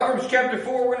chapter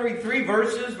 4, we're going to read 3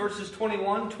 verses, verses 20,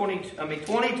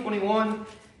 21,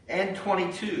 and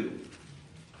 22.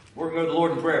 We're going to go to the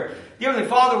Lord in prayer. Dear Heavenly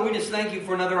Father, we just thank you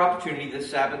for another opportunity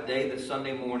this Sabbath day, this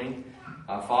Sunday morning.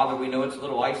 Father, we know it's a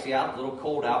little icy out, a little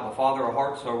cold out, but Father, our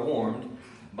hearts are warmed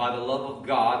by the love of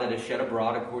God that is shed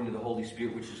abroad according to the Holy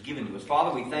Spirit which is given to us.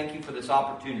 Father, we thank you for this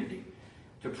opportunity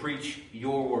to preach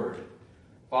your word.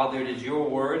 Father, it is your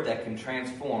word that can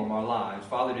transform our lives.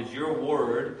 Father, it is your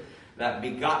word that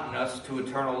begotten us to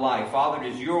eternal life. Father,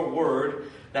 it is your word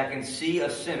that can see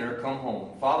a sinner come home.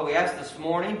 Father, we ask this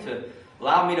morning to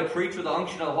allow me to preach with the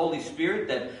unction of the Holy Spirit,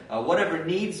 that whatever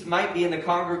needs might be in the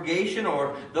congregation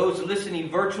or those listening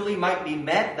virtually might be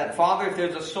met. That, Father, if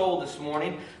there's a soul this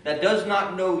morning that does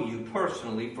not know you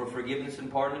personally for forgiveness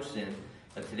and pardon of sin,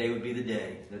 that today would be the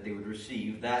day that they would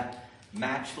receive that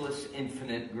matchless,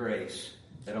 infinite grace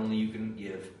that only you can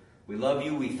give. We love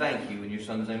you. We thank you. In your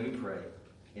Son's name we pray.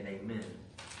 And amen.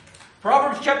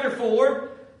 Proverbs chapter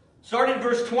 4, starting in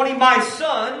verse 20. My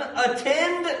son,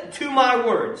 attend to my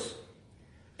words.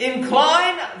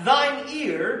 Incline thine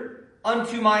ear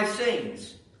unto my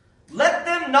sayings. Let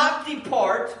them not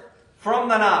depart from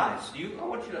thine eyes. I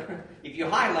want you to, if you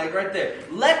highlight right there.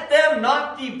 Let them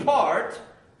not depart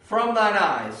from thine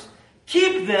eyes.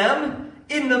 Keep them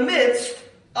in the midst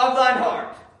of thine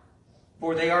heart.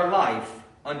 For they are life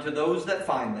unto those that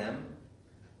find them,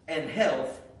 and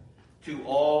health to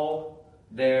all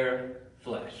their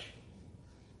flesh.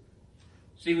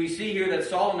 See, we see here that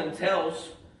Solomon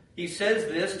he says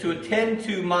this, to attend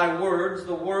to my words,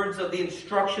 the words of the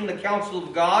instruction, the counsel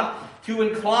of God, to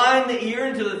incline the ear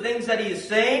into the things that he is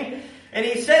saying. And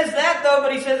he says that though,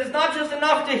 but he says it's not just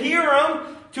enough to hear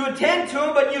them, to attend to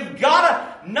them, but you've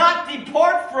got to not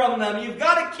depart from them. You've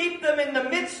got to keep them in the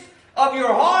midst of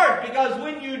your heart, because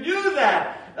when you do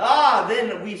that,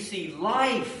 then we see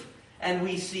life and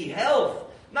we see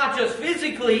health. Not just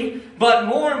physically, but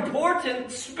more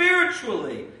important,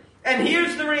 spiritually. And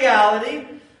here's the reality.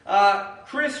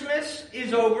 Christmas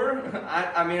is over.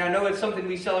 I know it's something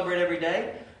we celebrate every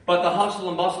day, but the hustle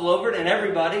and bustle over it, and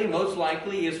everybody, most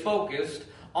likely, is focused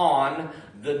on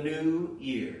the new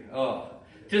year.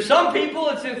 To some people,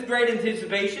 it's with great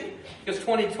anticipation, because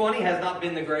 2020 has not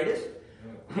been the greatest.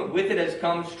 With it has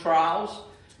come trials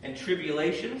and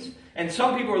tribulations. And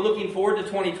some people are looking forward to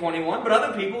 2021, but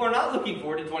other people are not looking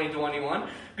forward to 2021,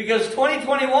 because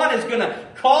 2021 is going to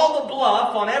call the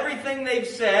bluff on everything they've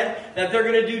said that they're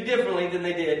going to do differently than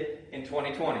they did in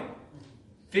 2020.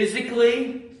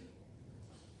 Physically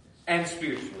and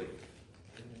spiritually.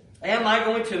 Am I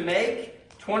going to make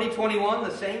 2021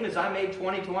 the same as I made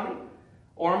 2020?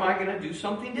 Or am I going to do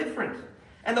something different?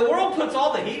 And the world puts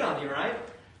all the heat on you, right?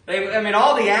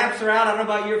 All the apps are out. I don't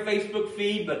know about your Facebook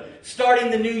feed, but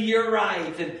starting the new year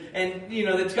right. And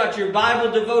it's got your Bible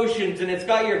devotions, and it's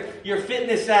got your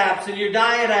fitness apps and your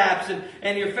diet apps,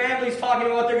 and your family's talking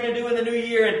about what they're going to do in the new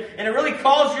year. And it really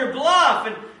calls your bluff.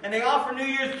 And they offer New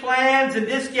Year's plans and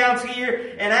discounts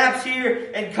here and apps here.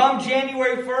 And come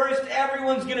January 1st,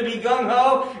 everyone's going to be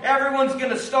gung-ho. Everyone's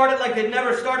going to start it like they've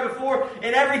never started before.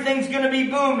 And everything's going to be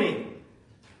booming.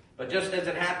 But just as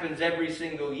it happens every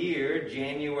single year,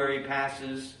 January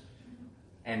passes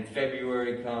and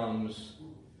February comes,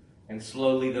 and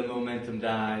slowly the momentum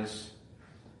dies,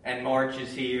 and March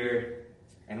is here,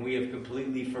 and we have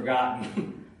completely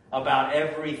forgotten about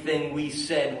everything we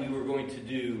said we were going to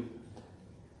do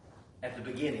at the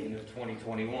beginning of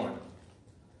 2021.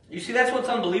 You see, that's what's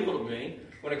unbelievable to me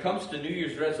when it comes to New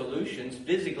Year's resolutions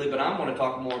physically, but I want to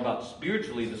talk more about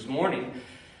spiritually this morning.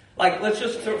 Like, let's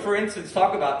just, for instance,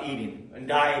 talk about eating and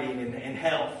dieting and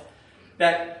health.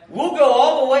 That we'll go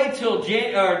all the way till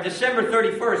December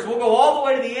 31st. We'll go all the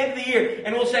way to the end of the year,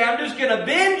 and we'll say, I'm just going to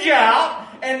binge out,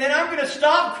 and then I'm going to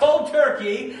stop cold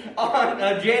turkey on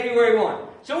January 1.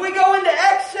 So we go into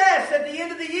excess at the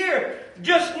end of the year,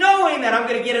 just knowing that I'm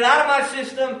going to get it out of my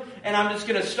system, and I'm just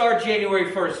going to start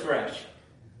January 1st fresh.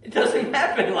 It doesn't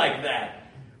happen like that.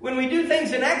 When we do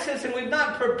things in excess and we've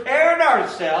not prepared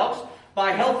ourselves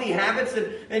by healthy habits,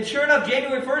 and sure enough,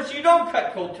 January 1st, you don't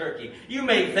cut cold turkey. You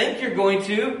may think you're going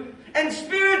to. And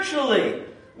spiritually,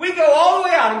 we go all the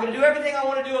way out. I'm going to do everything I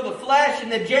want to do of the flesh, and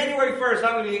then January 1st,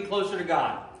 I'm going to get closer to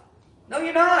God. No,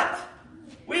 you're not.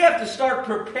 We have to start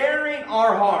preparing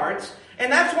our hearts,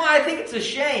 and that's why I think it's a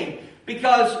shame,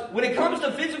 because when it comes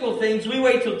to physical things, we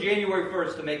wait till January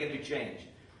 1st to make a new change.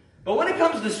 But when it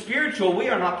comes to spiritual, we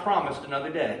are not promised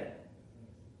another day.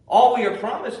 All we are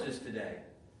promised is today.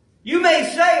 You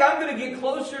may say, I'm going to get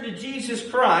closer to Jesus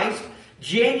Christ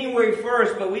January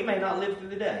 1st, but we may not live through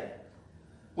the day.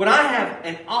 When I have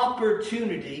an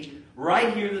opportunity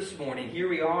right here this morning. Here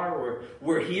we are.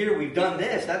 We're here. We've done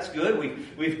this. That's good.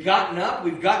 We've gotten up.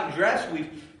 We've gotten dressed.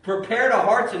 We've prepared our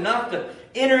hearts enough to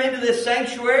enter into this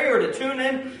sanctuary or to tune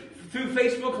in through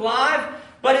Facebook Live.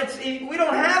 But we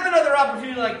don't have another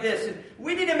opportunity like this. And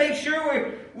we need to make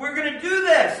sure we're going to do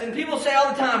this. And people say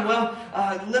all the time, well,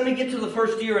 let me get to the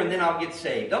first year and then I'll get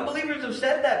saved. Unbelievers have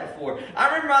said that before. I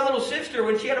remember my little sister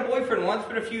when she had a boyfriend once,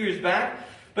 but a few years back.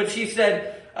 But she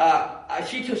said,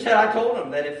 I told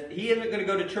him that if he isn't going to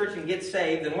go to church and get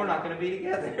saved, then we're not going to be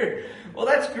together. Well,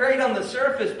 that's great on the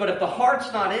surface, but if the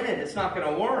heart's not in it, it's not going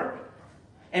to work.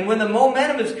 And when the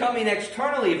momentum is coming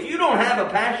externally, if you don't have a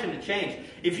passion to change,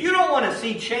 if you don't want to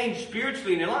see change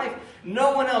spiritually in your life,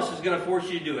 no one else is going to force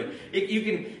you to do it.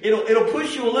 It'll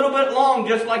push you a little bit long,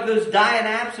 just like those diet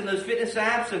apps and those fitness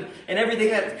apps and everything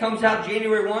that comes out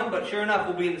January 1. But sure enough,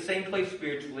 we'll be in the same place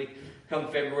spiritually come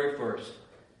February 1st.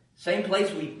 Same place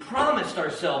we promised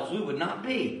ourselves we would not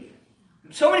be.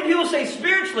 So many people say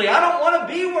spiritually, I don't want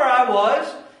to be where I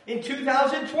was in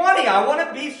 2020. I want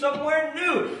to be somewhere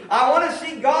new. I want to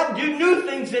see God do new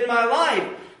things in my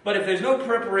life. But if there's no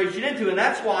preparation into it, and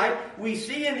that's why we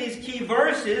see in these key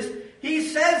verses, he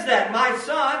says that, my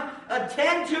son,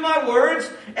 attend to my words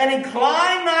and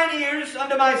incline thine ears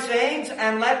unto my sayings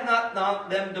and let not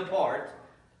them depart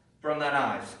from thine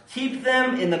eyes. Keep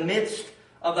them in the midst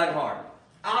of thine heart.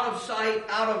 Out of sight,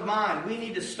 out of mind. We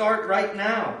need to start right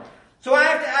now. So I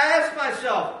have to ask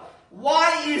myself,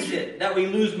 why is it that we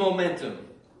lose momentum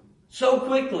so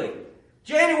quickly?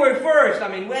 January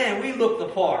 1st, we look the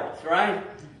part, right?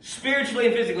 Spiritually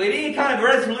and physically. Any kind of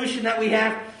resolution that we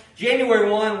have, January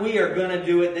 1, we are going to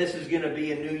do it. This is going to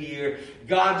be a new year.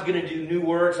 God's going to do new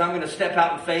works. I'm going to step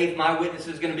out in faith. My witness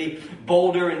is going to be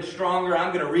bolder and stronger.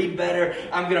 I'm going to read better.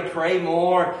 I'm going to pray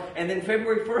more. And then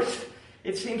February 1st,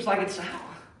 it seems like it's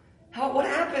what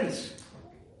happens?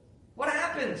 What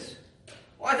happens?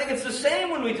 Well, I think it's the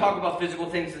same when we talk about physical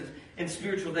things and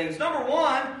spiritual things. Number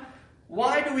one,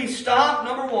 why do we stop?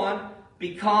 Number one,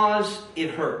 because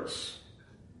it hurts.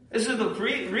 This is the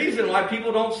reason why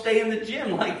people don't stay in the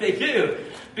gym like they do.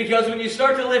 Because when you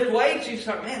start to lift weights, you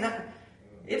start,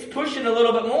 it's pushing a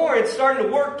little bit more. It's starting to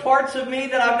work parts of me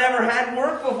that I've never had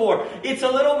work before.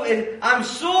 I'm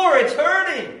sore, it's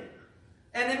hurting.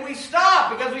 And then we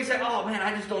stop because we say,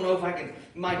 I just don't know if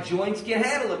my joints can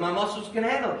handle it, my muscles can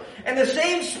handle it. And the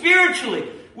same spiritually.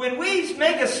 When we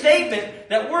make a statement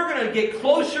that we're going to get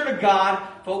closer to God,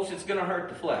 folks, it's going to hurt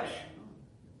the flesh.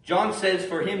 John says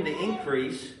for him to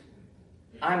increase,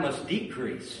 I must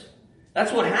decrease.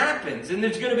 That's what happens. And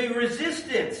there's going to be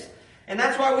resistance. And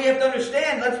that's why we have to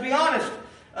understand, let's be honest,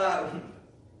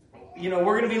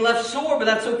 we're going to be left sore, but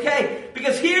that's okay.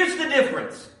 Because here's the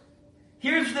difference.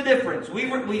 Here's the difference.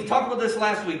 We talked about this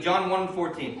last week, John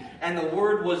 1:14. And the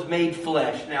Word was made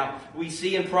flesh. Now, we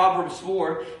see in Proverbs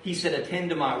 4, he said, attend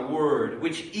to my word,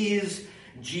 which is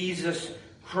Jesus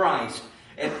Christ.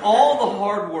 And all the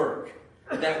hard work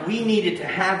that we needed to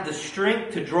have the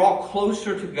strength to draw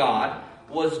closer to God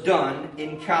was done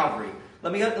in Calvary.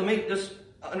 Let me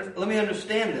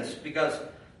understand this, because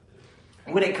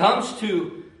when it comes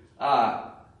to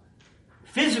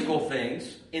physical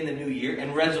things in the new year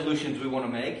and resolutions we want to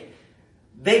make,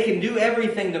 they can do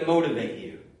everything to motivate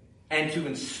you and to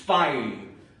inspire you,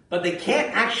 but they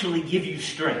can't actually give you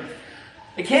strength.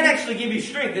 They can't actually give you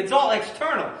strength. It's all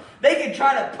external. They can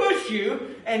try to push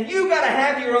you, and you got to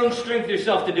have your own strength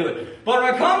yourself to do it. But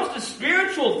when it comes to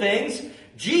spiritual things,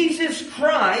 Jesus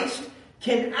Christ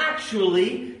can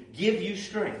actually give you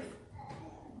strength.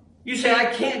 You say, I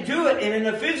can't do it. And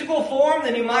in a physical form,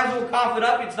 then you might as well cough it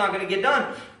up. It's not going to get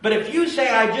done. But if you say,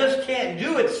 I just can't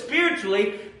do it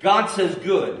spiritually, God says,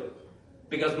 good.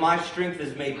 Because my strength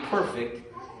is made perfect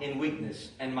in weakness,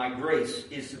 and my grace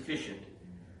is sufficient.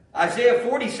 Isaiah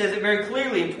 40 says it very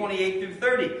clearly in 28 through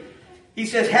 30. He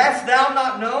says, hast thou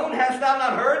not known, hast thou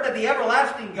not heard that the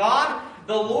everlasting God,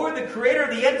 the Lord, the creator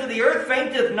of the ends of the earth,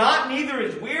 fainteth not, neither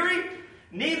is weary,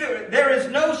 neither there is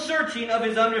no searching of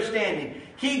his understanding.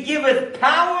 He giveth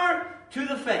power to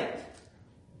the faint.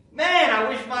 Man, I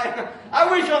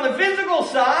wish on the physical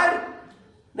side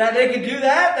that they could do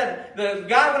that. That the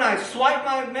guy, when I swiped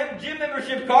my gym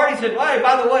membership card, he said, hey,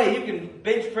 by the way, you can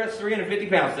bench press 350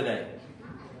 pounds today.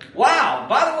 Wow,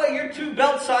 by the way, your 2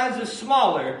 belt sizes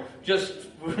smaller.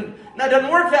 That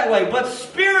doesn't work that way. But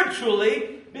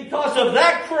spiritually, because of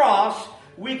that cross,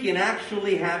 we can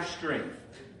actually have strength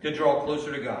to draw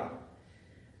closer to God.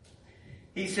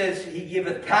 He says, he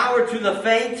giveth power to the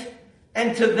faint,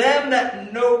 and to them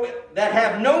that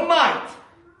have no might,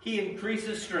 he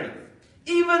increases strength.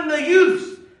 Even the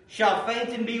youths shall faint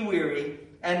and be weary,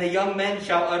 and the young men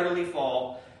shall utterly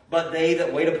fall. But they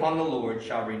that wait upon the Lord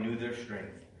shall renew their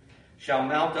strength, shall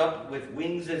mount up with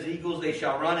wings as eagles. They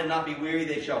shall run and not be weary.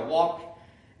 They shall walk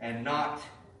and not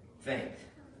faint.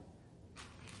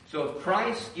 So if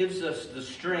Christ gives us the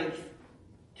strength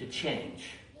to change,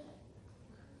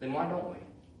 then why don't we?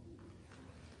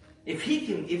 If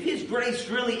His grace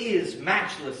really is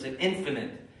matchless and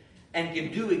infinite, and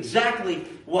can do exactly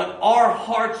what our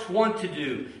hearts want to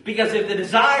do. Because if the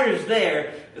desire is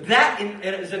there, that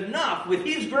is enough with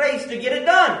His grace to get it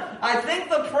done. I think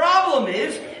the problem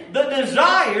is the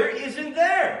desire isn't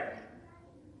there.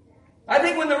 I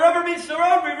think when the rubber meets the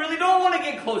road, we really don't want to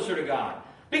get closer to God.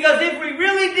 Because if we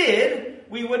really did,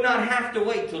 we would not have to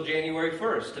wait till January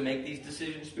 1st to make these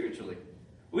decisions spiritually.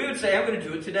 We would say, I'm going to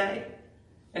do it today.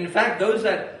 And in fact, those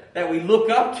that we look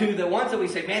up to, the ones that we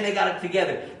say, man, they got it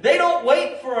together. They don't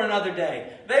wait for another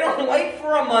day. They don't wait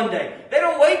for a Monday. They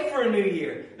don't wait for a new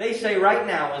year. They say, right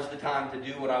now is the time to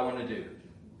do what I want to do.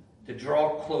 To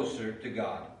draw closer to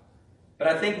God. But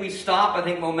I think we stop. I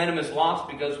think momentum is lost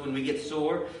because when we get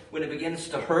sore, when it begins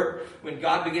to hurt, when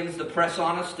God begins to press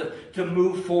on us to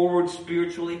move forward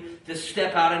spiritually, to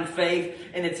step out in faith,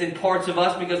 and it's in parts of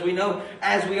us because we know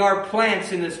as we are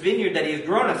plants in this vineyard that He has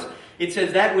grown us, it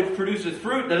says that which produces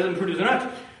fruit, that doesn't produce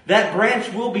enough, that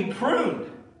branch will be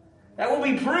pruned. That will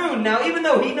be pruned. Now, even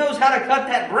though He knows how to cut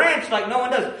that branch like no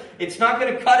one does, it's not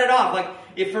going to cut it off. Like,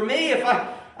 if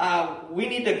we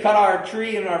need to cut our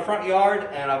tree in our front yard,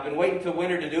 and I've been waiting till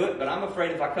winter to do it, but I'm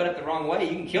afraid if I cut it the wrong way,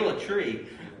 you can kill a tree.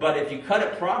 But if you cut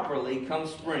it properly, come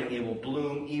spring, it will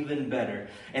bloom even better.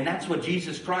 And that's what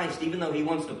Jesus Christ, even though He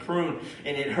wants to prune,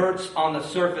 and it hurts on the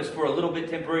surface for a little bit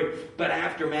temporary, but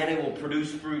after, man, it will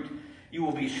produce fruit. You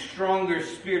will be stronger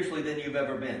spiritually than you've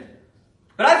ever been.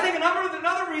 But I think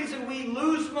another reason we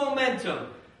lose momentum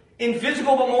in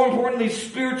physical, but more importantly,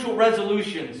 spiritual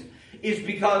resolutions is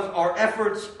because our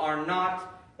efforts are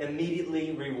not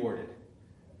immediately rewarded.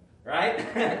 Right?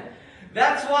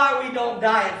 That's why we don't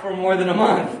diet for more than a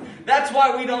month. That's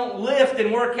why we don't lift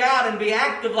and work out and be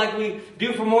active like we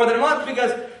do for more than a month,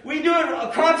 because we do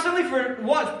it constantly for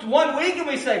 1 week and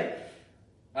we say,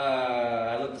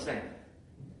 I look the same.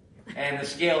 And the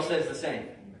scale says the same.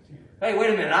 Hey, wait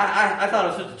a minute. I thought I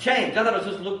was supposed to change. I thought I was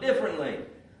supposed to look differently.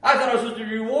 I thought I was supposed to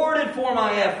be rewarded for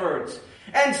my efforts.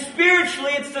 And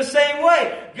spiritually, it's the same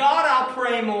way. God, I'll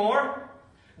pray more.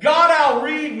 God, I'll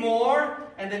read more.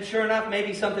 And then sure enough,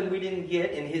 maybe something we didn't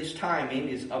get in His timing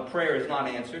is a prayer is not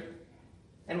answered.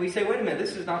 And we say, wait a minute,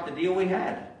 this is not the deal we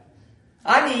had.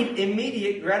 I need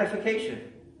immediate gratification.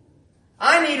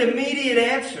 I need immediate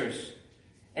answers.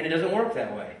 And it doesn't work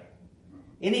that way.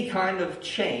 Any kind of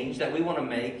change that we want to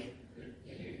make,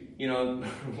 you know,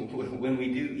 when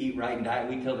we do eat right and diet,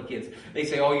 we tell the kids, they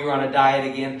say, oh, you're on a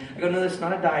diet again. I go, no, it's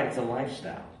not a diet, it's a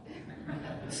lifestyle.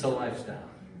 It's a lifestyle.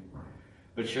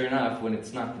 But sure enough, when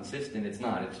it's not consistent, it's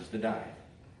not. It's just a diet.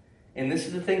 And this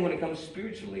is the thing when it comes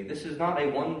spiritually. This is not a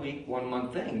 1 week, 1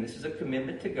 month thing. This is a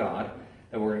commitment to God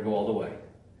that we're going to go all the way.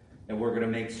 And we're going to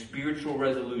make spiritual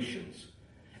resolutions.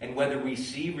 And whether we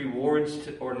see rewards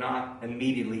or not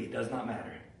immediately, it does not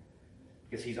matter.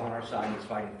 Because He's on our side and He's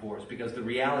fighting for us. Because the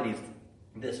reality is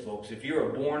this, folks. If you're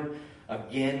a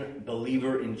born-again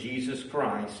believer in Jesus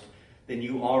Christ, then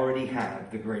you already have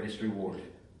the greatest reward.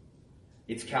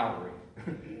 It's Calvary.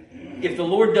 If the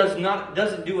Lord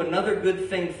doesn't do another good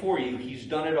thing for you, He's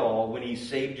done it all when He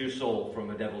saved your soul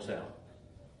from a devil's hell.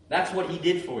 That's what He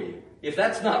did for you. If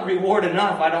that's not reward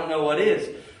enough, I don't know what is.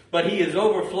 But He is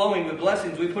overflowing with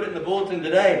blessings. We put it in the bulletin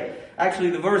today. Actually,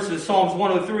 the verse is Psalms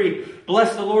 103.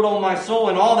 Bless the Lord, O my soul,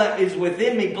 and all that is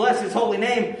within me. Bless His holy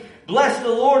name. Bless the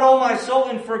Lord, O my soul,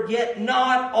 and forget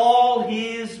not all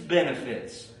His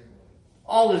benefits.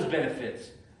 All His benefits.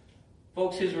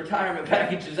 Folks, His retirement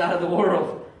package is out of the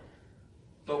world.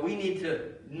 But we need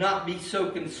to not be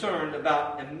so concerned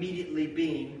about immediately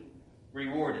being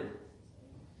rewarded.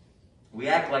 We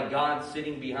act like God's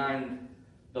sitting behind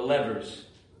the levers,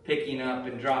 picking up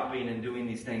and dropping and doing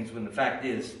these things, when the fact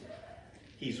is,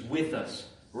 He's with us,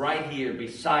 right here,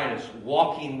 beside us,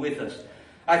 walking with us.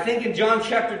 I think in John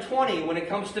chapter 20, when it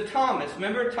comes to Thomas,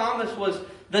 remember Thomas was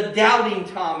the doubting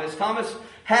Thomas. Thomas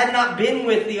had not been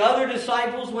with the other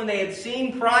disciples when they had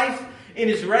seen Christ in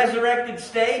His resurrected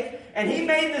state. And he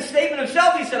made the statement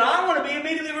himself. He said, I want to be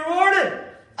immediately rewarded.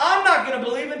 I'm not going to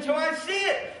believe until I see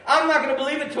it. I'm not going to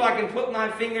believe it until I can put my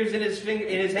fingers in His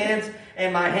hands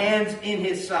and my hands in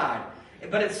His side.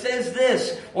 But it says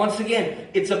this, once again,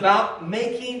 it's about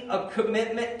making a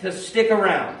commitment to stick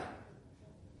around.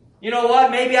 You know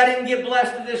what? Maybe I didn't get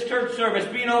blessed at this church service,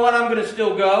 but you know what? I'm going to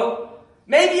still go.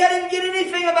 Maybe I didn't get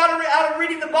anything out of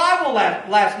reading the Bible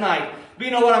last night, but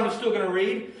you know what I'm still going to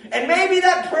read? And maybe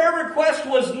that prayer request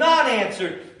was not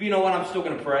answered, but you know what I'm still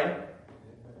going to pray?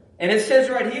 And it says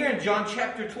right here in John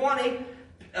chapter 20,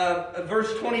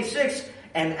 verse 26,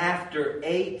 and after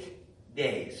 8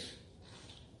 days.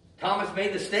 Thomas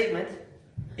made the statement.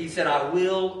 He said, I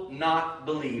will not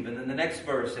believe. And then the next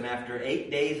verse, and after 8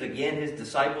 days, again, his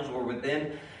disciples were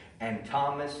within, and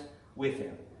Thomas with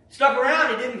him. Stuck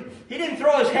around. He didn't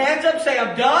throw his hands up, say,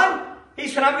 I'm done. He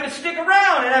said, I'm going to stick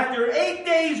around. And after 8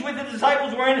 days with the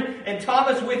disciples were in, and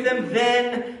Thomas with them,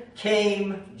 then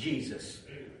came Jesus.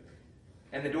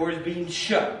 And the doors being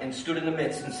shut, and stood in the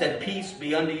midst, and said, Peace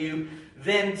be unto you.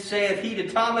 Then saith he to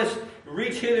Thomas,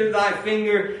 Reach hither thy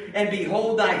finger, and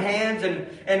behold thy hands,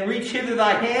 and reach hither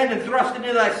thy hand, and thrust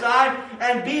into thy side,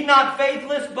 and be not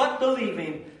faithless, but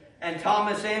believing. And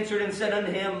Thomas answered and said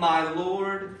unto him, My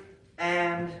Lord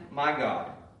and my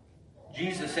God.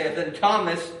 Jesus saith unto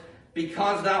Thomas,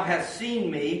 Because thou hast seen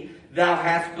me, thou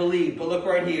hast believed. But look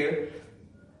right here.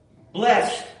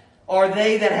 Blessed are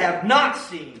they that have not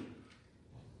seen,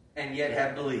 and yet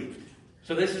have believed.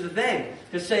 So this is the thing.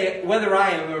 To say whether I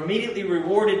am immediately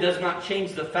rewarded does not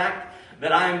change the fact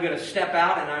that I am going to step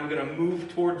out and I'm going to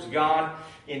move towards God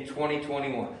in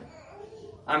 2021.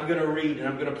 I'm going to read and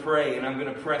I'm going to pray and I'm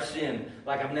going to press in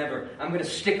like I'm going to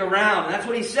stick around. And that's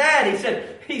what he said.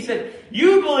 He said,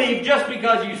 you believe just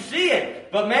because you see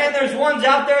it. But man, there's ones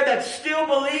out there that still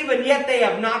believe and yet they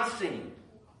have not seen.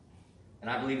 And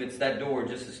I believe it's that door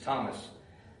just as Thomas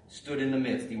stood in the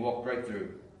midst. He walked right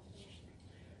through.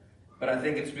 But I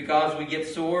think it's because we get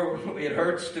sore. It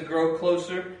hurts to grow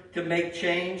closer, to make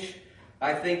change.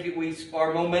 I think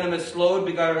our momentum is slowed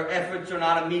because our efforts are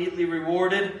not immediately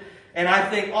rewarded. And I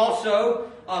think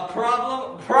also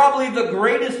probably the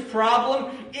greatest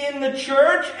problem in the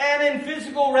church and in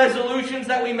physical resolutions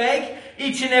that we make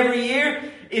each and every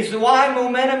year is why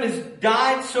momentum has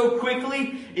died so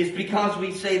quickly is because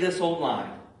we say this old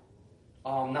line.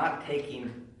 Oh,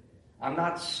 I'm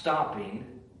not stopping.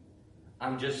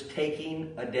 I'm just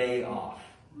taking a day off.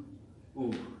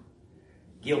 Ooh,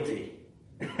 guilty.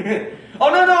 Oh,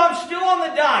 no, I'm still on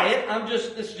the diet.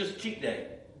 This is just cheat day.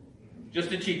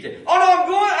 Just a cheat day. Oh,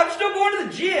 no, I'm still going to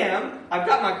the gym. I've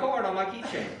got my card on my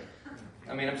keychain.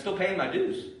 I'm still paying my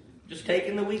dues. Just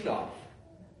taking the week off.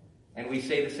 And we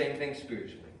say the same thing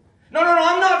spiritually. No,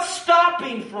 I'm not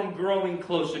stopping from growing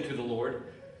closer to the Lord.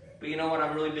 But you know what?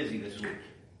 I'm really busy this week.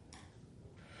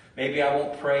 Maybe I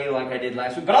won't pray like I did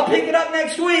last week, but I'll pick it up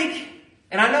next week.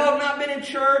 And I know I've not been in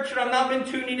church and I've not been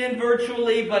tuning in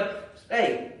virtually, but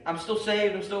hey, I'm still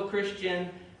saved, I'm still a Christian,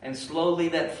 and slowly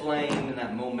that flame and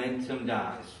that momentum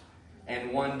dies.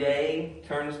 And one day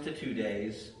turns to 2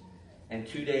 days, and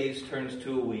 2 days turns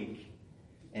to a week.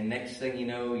 And next thing you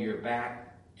know, you're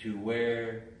back to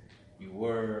where you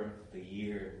were the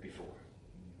year before.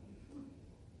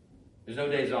 There's no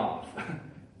days off.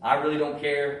 I really don't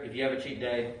care if you have a cheat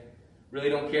day. Really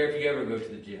don't care if you ever go to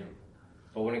the gym.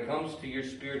 But when it comes to your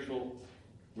spiritual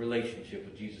relationship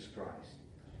with Jesus Christ,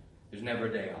 there's never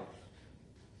a day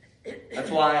off. That's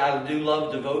why I do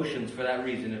love devotions for that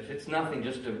reason. If it's nothing,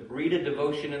 just to read a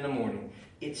devotion in the morning.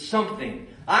 It's something.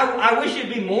 I wish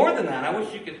it'd be more than that. I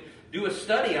wish you could do a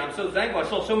study. I'm so thankful. I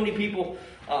saw so many people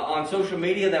on social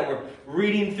media that were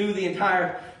reading through the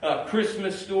entire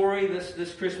Christmas story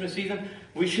this Christmas season.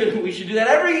 We should do that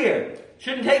every year.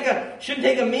 Shouldn't take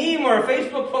a meme or a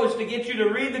Facebook post to get you to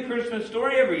read the Christmas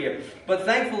story every year. But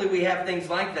thankfully we have things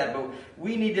like that. But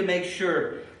we need to make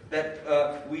sure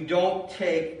that we don't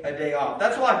take a day off.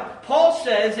 That's why Paul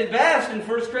says it best in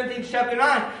 1 Corinthians chapter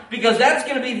 9, because that's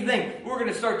going to be the thing. We're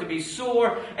going to start to be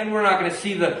sore, and we're not going to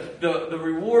see the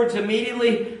rewards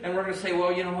immediately, and we're going to say,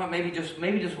 well, you know what, maybe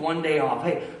just one day off.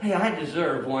 Hey, I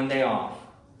deserve one day off.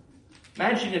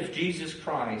 Imagine if Jesus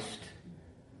Christ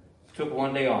took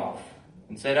one day off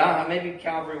and said, maybe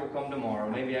Calvary will come tomorrow.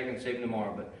 Maybe I can save him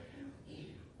tomorrow. But,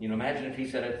 imagine if he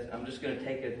said, I'm just going to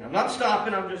take it. I'm not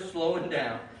stopping. I'm just slowing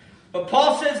down. But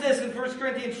Paul says this in 1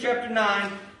 Corinthians chapter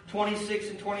 9, 26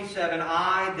 and 27.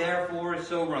 I, therefore,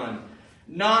 so run,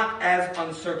 not as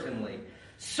uncertainly.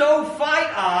 So fight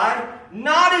I,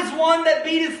 not as one that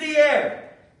beateth the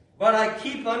air, but I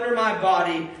keep under my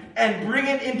body and bring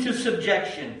it into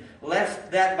subjection, lest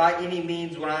that by any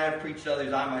means, when I have preached to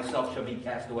others, I myself shall be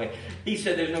cast away. He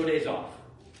said there's no days off.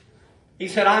 He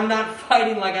said, I'm not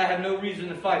fighting like I have no reason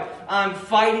to fight. I'm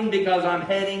fighting because I'm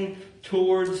heading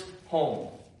towards home.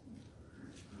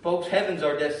 Folks, heaven's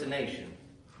our destination.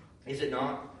 Is it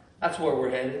not? That's where we're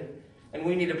headed. And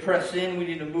we need to press in. We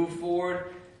need to move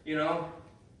forward.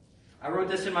 I wrote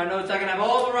this in my notes. I can have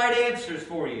all the right answers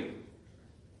for you.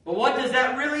 But what does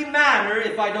that really matter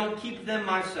if I don't keep them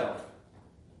myself?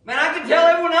 Man, I can tell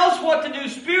everyone else what to do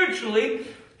spiritually,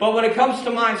 but when it comes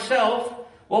to myself,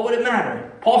 what would it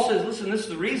matter? Paul says, listen, this is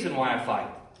the reason why I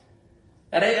fight.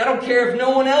 And I don't care if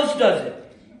no one else does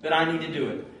it, that I need to do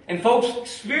it. And folks,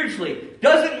 spiritually,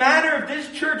 doesn't matter if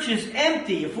this church is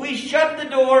empty, if we shut the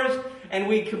doors and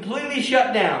we completely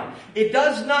shut down. It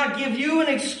does not give you an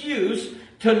excuse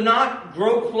to not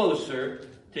grow closer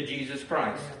to Jesus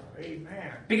Christ.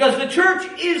 Amen. Because the church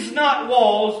is not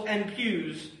walls and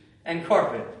pews and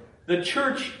carpet. The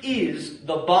church is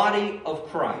the body of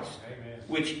Christ, Amen.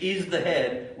 which is the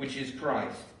head, which is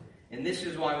Christ. And this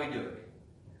is why we do it.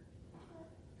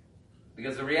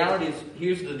 Because the reality is,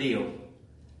 here's the deal.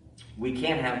 We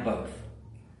can't have both.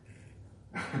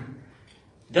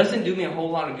 Doesn't do me a whole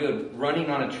lot of good running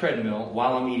on a treadmill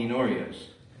while I'm eating Oreos.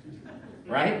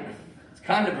 Right? It's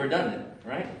kind of redundant,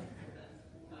 right?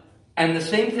 And the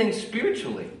same thing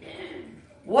spiritually.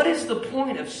 What is the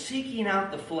point of seeking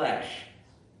out the flesh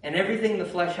and everything the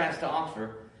flesh has to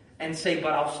offer and say,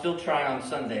 but I'll still try on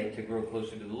Sunday to grow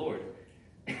closer to the Lord?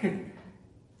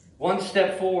 One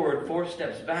step forward, 4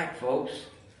 steps back, folks.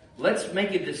 Let's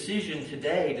make a decision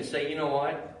today to say, you know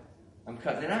what? I'm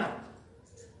cutting it out.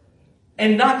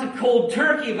 And not to cold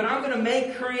turkey, but I'm going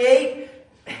to create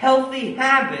healthy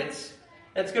habits.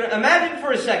 That's going to, imagine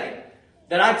for a second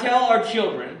that I tell our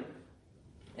children,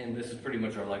 and this is pretty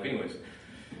much our life anyways,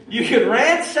 you could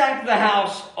ransack the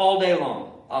house all day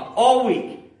long, all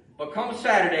week, but come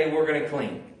Saturday, we're going to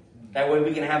clean. That way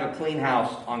we can have a clean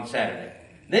house on Saturday.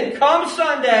 Then come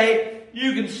Sunday,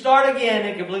 you can start again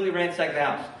and completely ransack the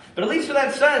house. But at least for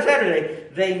that Saturday,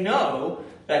 they know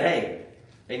that, hey,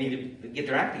 they need to get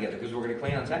their act together because we're going to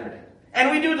clean on Saturday.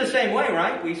 And we do it the same way,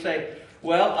 right? We say,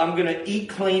 well, I'm going to eat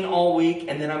clean all week,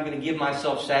 and then I'm going to give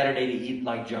myself Saturday to eat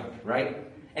like junk, right?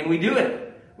 And we do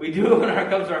it. We do it when it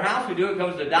comes to our house. We do it when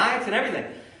it comes to diets and everything.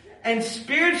 And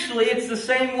spiritually, it's the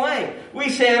same way. We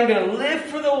say, I'm going to live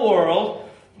for the world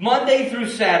Monday through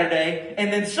Saturday,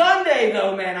 and then Sunday,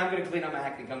 though, man, I'm going to clean up my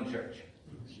act and come to church.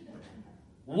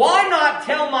 Why not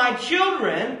tell my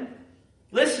children,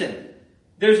 listen,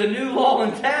 there's a new law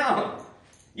in town.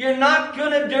 You're not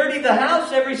going to dirty the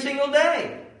house every single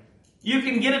day. You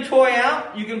can get a toy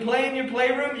out, you can play in your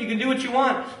playroom, you can do what you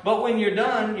want, but when you're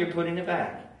done, you're putting it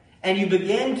back. And you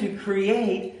begin to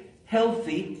create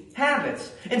healthy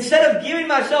habits. Instead of giving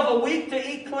myself a week to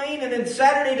eat clean and then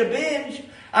Saturday to binge,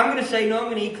 I'm going to say, no, I'm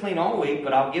going to eat clean all week,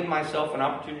 but I'll give myself an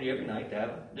opportunity every night to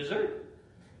have dessert.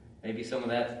 Maybe some of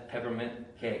that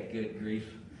peppermint cake. Good grief.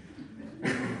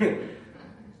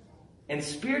 And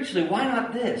spiritually, why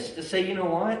not this? To say, you know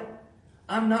what?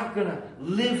 I'm not going to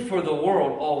live for the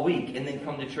world all week and then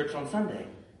come to church on Sunday.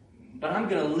 But I'm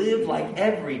going to live like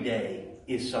every day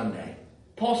is Sunday.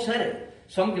 Paul said it.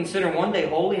 Some consider one day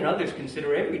holy and others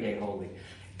consider every day holy.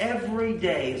 Every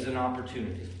day is an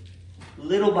opportunity,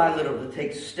 little by little, to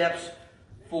take steps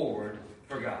forward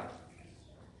for God.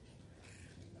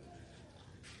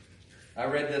 I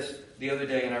read this the other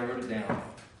day and I wrote it down.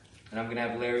 And I'm going to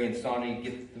have Larry and Sonny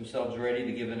get themselves ready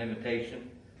to give an invitation.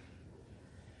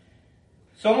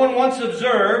 Someone once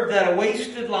observed that a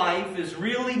wasted life is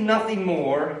really nothing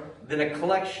more than a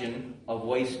collection of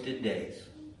wasted days.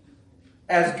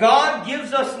 As God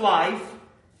gives us life,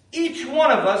 each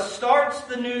one of us starts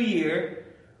the new year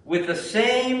with the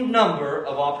same number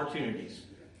of opportunities,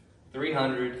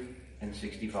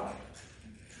 365.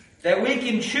 That we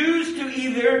can choose to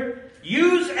either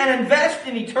use and invest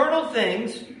in eternal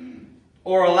things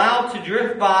or allow to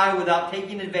drift by without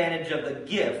taking advantage of the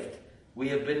gift we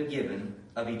have been given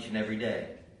of each and every day.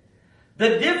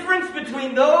 The difference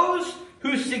between those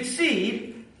who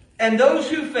succeed and those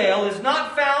who fail is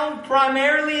not found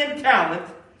primarily in talent,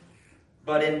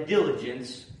 but in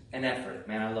diligence and effort.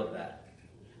 Man, I love that.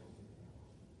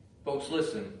 Folks,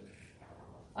 listen.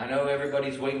 I know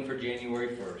everybody's waiting for January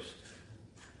 1st.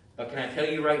 But can I tell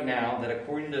you right now that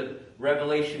according to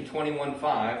Revelation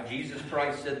 21:5, Jesus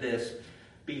Christ said this,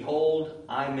 "Behold,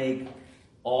 I make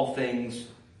all things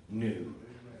new."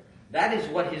 That is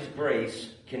what His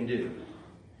grace can do.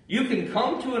 You can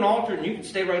come to an altar and you can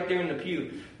stay right there in the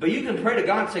pew, but you can pray to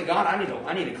God and say, God,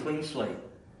 I need a clean slate.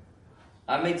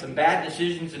 I made some bad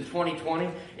decisions in 2020.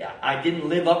 I didn't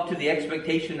live up to the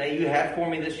expectation that you had for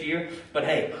me this year. But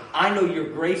hey, I know your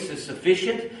grace is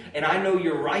sufficient, and I know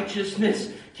your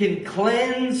righteousness can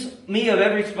cleanse me of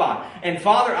every spot. And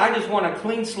Father, I just want a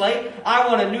clean slate. I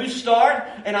want a new start,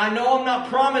 and I know I'm not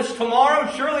promised tomorrow.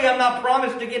 Surely I'm not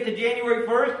promised to get to January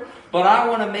 1st, but I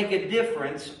want to make a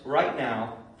difference right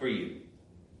now for you.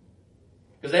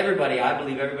 Because I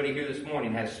believe everybody here this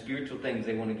morning has spiritual things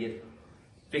they want to get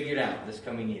figured out this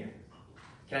coming year.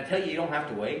 Can I tell you, you don't have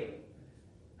to wait?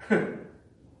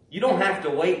 You don't have to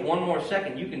wait one more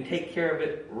second. You can take care of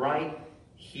it right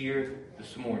here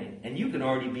this morning. And you can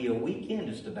already be a week in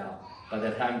just about by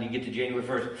that time you get to January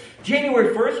 1st.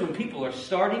 January 1st, when people are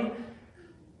starting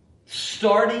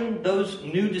those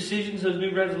new decisions, those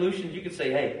new resolutions, you could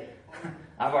say, hey,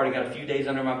 I've already got a few days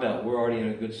under my belt. We're already in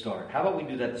a good start. How about we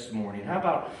do that this morning? How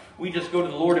about we just go to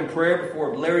the Lord in prayer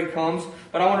before Larry comes?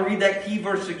 But I want to read that key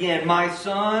verse again. My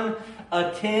son,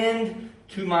 attend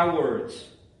to my words.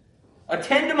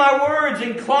 Attend to my words.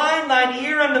 Incline thine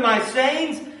ear unto my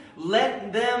sayings.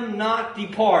 Let them not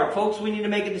depart. Folks, we need to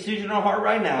make a decision in our heart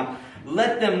right now.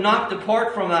 Let them not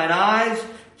depart from thine eyes.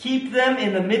 Keep them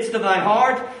in the midst of thine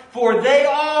heart. For they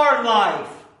are life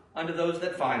unto those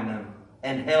that find them,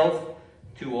 and health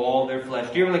to all their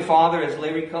flesh. Dear Heavenly Father, as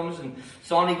Larry comes and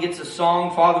Sonny gets a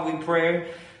song, Father, we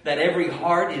pray that every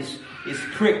heart is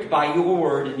pricked by your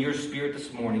word and your spirit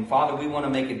this morning. Father, we want to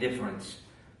make a difference.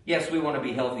 Yes, we want to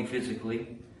be healthy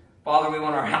physically. Father, we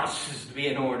want our houses to be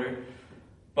in order.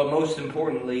 But most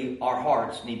importantly, our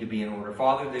hearts need to be in order.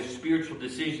 Father, there's spiritual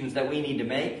decisions that we need to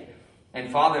make.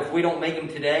 And Father, if we don't make them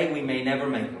today, we may never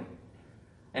make them.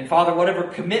 And Father, whatever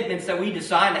commitments that we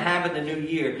decide to have in the new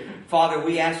year, Father,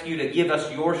 we ask you to give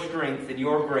us your strength and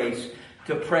your grace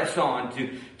to press on,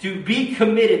 to be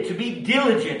committed, to be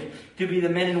diligent, to be the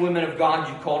men and women of God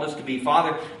you called us to be.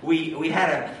 Father, we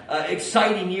had an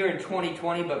exciting year in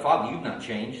 2020, but Father, you've not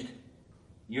changed.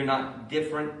 You're not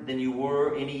different than you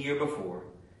were any year before.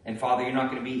 And Father, you're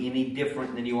not going to be any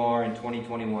different than you are in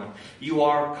 2021. You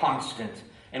are constant.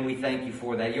 And we thank you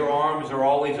for that. Your arms are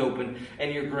always open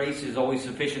and your grace is always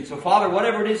sufficient. So Father,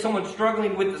 whatever it is someone's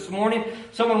struggling with this morning,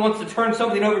 someone wants to turn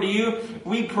something over to you,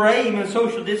 we pray, even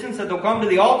social distance, that they'll come to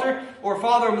the altar, or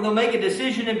Father, they'll make a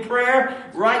decision in prayer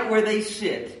right where they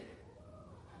sit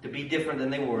to be different than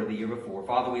they were the year before.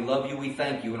 Father, we love you, we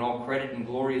thank you, and all credit and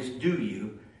glory is due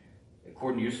you,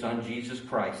 according to your Son, Jesus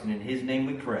Christ. And in his name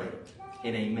we pray,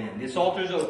 and amen. This altar is open.